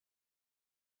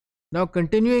Now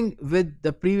continuing with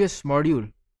the previous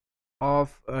module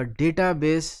of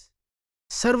database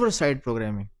server-side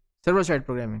programming. Server-side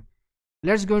programming.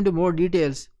 Let's go into more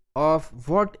details of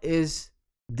what is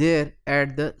there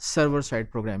at the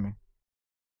server-side programming.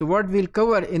 So what we'll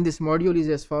cover in this module is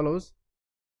as follows.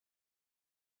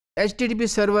 HTTP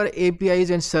server APIs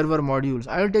and server modules.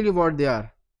 I will tell you what they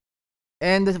are.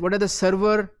 And what are the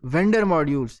server vendor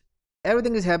modules.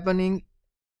 Everything is happening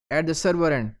at the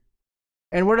server end.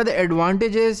 And what are the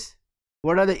advantages,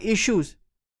 what are the issues,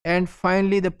 and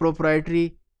finally the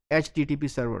proprietary HTTP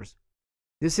servers.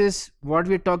 This is what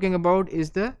we're talking about,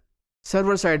 is the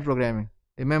server side programming.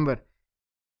 Remember,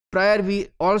 prior we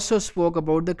also spoke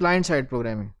about the client side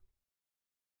programming.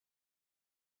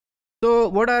 So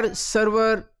what are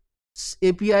server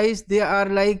APIs? They are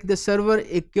like the server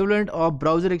equivalent of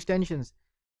browser extensions.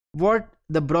 What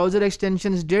the browser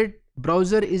extensions did,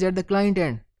 browser is at the client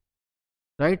end,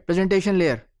 right? Presentation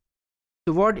layer.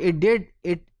 So what it did,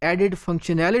 it added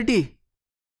functionality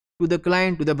to the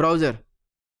client, to the browser.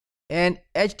 And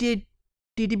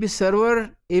HTTP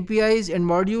server APIs and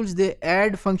modules, they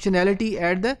add functionality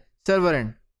at the server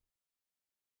end,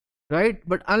 right?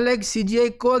 But unlike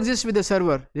CGI coexists with the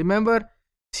server. Remember,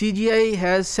 CGI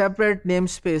has separate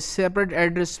namespace, separate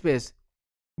address space.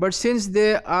 But since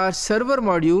they are server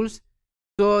modules,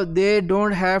 so they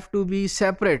don't have to be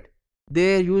separate.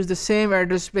 They use the same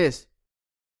address space.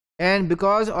 And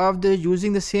because of the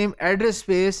using the same address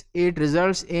space, it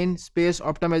results in space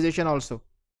optimization also.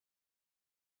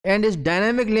 And it's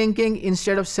dynamic linking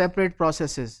instead of separate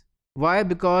processes. Why?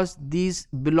 Because these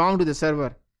belong to the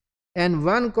server. And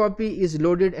one copy is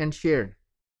loaded and shared.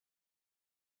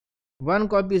 One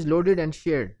copy is loaded and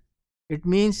shared. It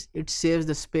means it saves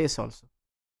the space also.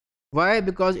 Why?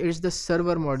 Because it's the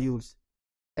server modules,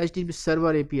 HTTP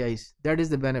server APIs. That is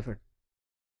the benefit.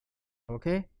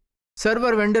 Okay.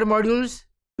 Server vendor modules,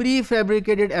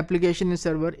 prefabricated application in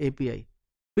server API.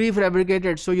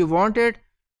 Prefabricated. So you want it,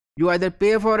 you either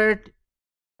pay for it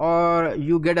or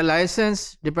you get a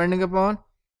license depending upon,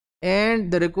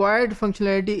 and the required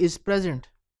functionality is present.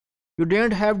 You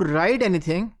don't have to write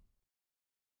anything.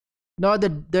 Now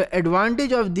the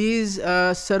advantage of these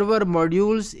server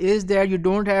modules is that you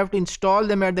don't have to install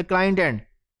them at the client end.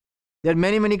 There are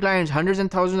many clients, hundreds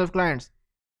and thousands of clients.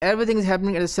 Everything is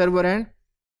happening at the server end,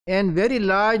 and very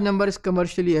large number is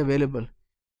commercially available.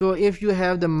 So if you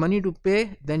have the money to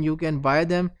pay, then you can buy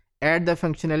them, add the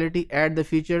functionality, add the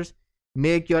features,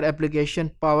 make your application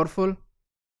powerful.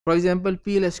 For example,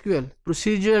 PLSQL,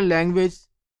 procedural language,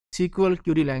 SQL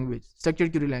query language,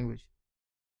 structured query language.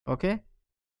 Okay.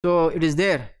 So it is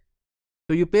there.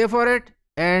 So you pay for it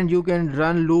and you can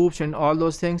run loops and all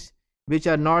those things which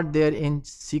are not there in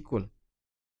SQL.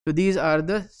 So these are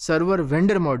the server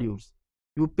vendor modules.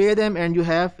 You pay them and you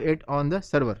have it on the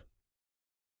server.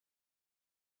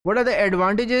 What are the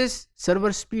advantages?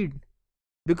 Server speed.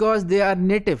 Because they are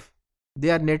native. They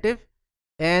are native,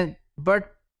 and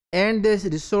this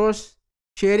resource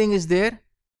sharing is there.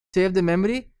 Save the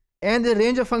memory, and the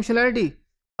range of functionality.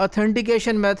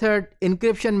 Authentication method,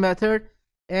 encryption method,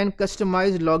 and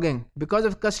customized logging. Because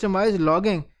of customized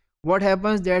logging, what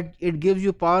happens that it gives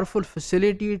you powerful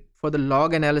facility for the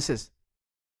log analysis.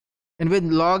 And with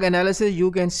log analysis,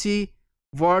 you can see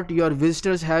what your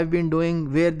visitors have been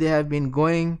doing, where they have been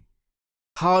going,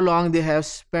 how long they have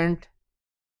spent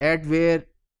at where,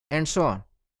 and so on.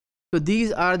 So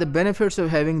these are the benefits of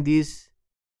having these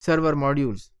server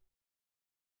modules.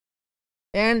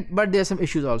 But there are some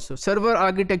issues also. Server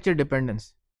architecture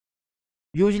dependence.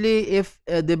 Usually if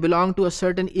they belong to a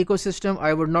certain ecosystem,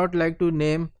 I would not like to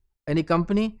name any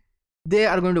company, they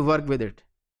are going to work with it.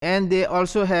 And they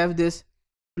also have this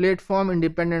platform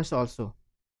independence also.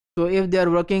 So if they are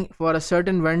working for a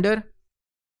certain vendor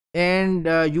and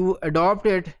you adopt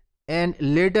it and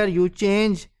later you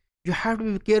change, you have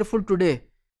to be careful today,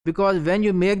 because when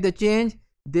you make the change,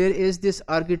 there is this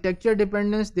architecture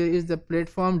dependence, there is the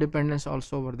platform dependence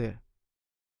also over there.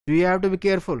 So you have to be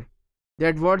careful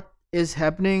that what is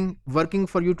happening, working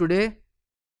for you today,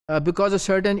 because of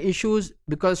certain issues,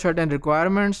 because of certain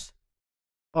requirements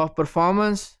of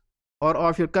performance or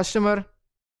of your customer,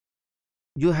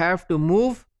 you have to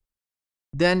move,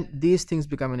 then these things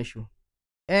become an issue.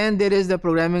 And there is the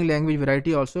programming language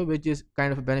variety also, which is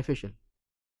kind of beneficial.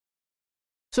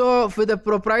 So for the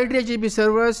proprietary HTTP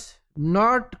servers,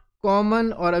 not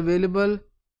common or available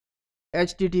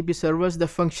HTTP servers, the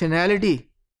functionality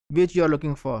which you are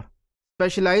looking for,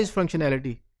 specialized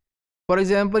functionality. For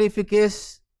example, if you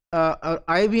case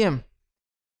IBM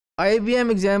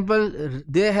example,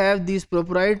 they have these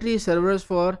proprietary servers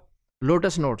for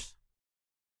Lotus nodes,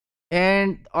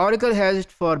 and Oracle has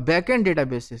it for backend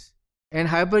databases. and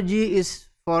Hyper-G is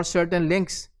for certain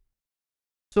links.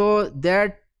 So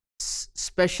that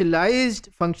specialized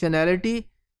functionality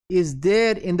is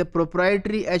there in the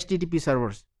proprietary HTTP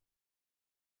servers.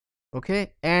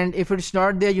 Okay, and if it's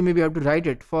not there, you maybe have to write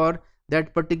it for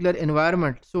that particular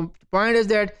environment. So the point is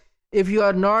that if you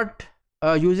are not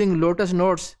using Lotus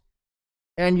Notes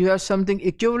and you have something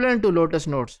equivalent to Lotus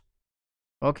Notes,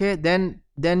 okay, then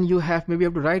you maybe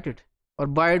have to write it or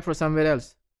buy it for somewhere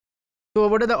else. So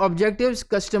what are the objectives?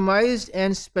 Customized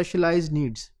and specialized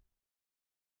needs.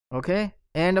 Okay,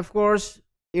 and of course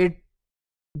it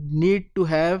need to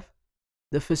have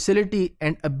the facility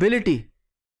and ability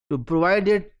to provide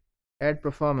it at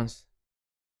performance.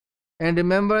 And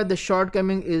remember, the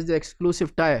shortcoming is the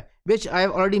exclusive tie, which I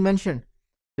have already mentioned.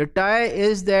 The tie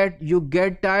is that you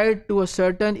get tied to a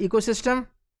certain ecosystem,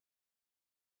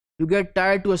 you get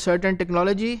tied to a certain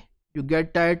technology, you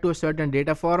get tied to a certain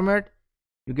data format,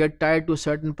 you get tied to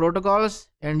certain protocols,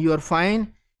 and you are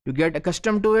fine, you get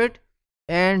accustomed to it,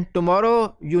 and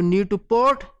tomorrow you need to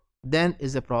port, then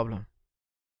is a problem.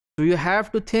 So you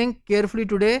have to think carefully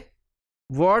today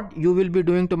what you will be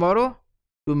doing tomorrow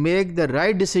to make the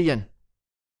right decision.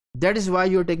 That is why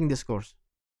you are taking this course.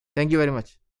 Thank you very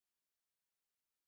much.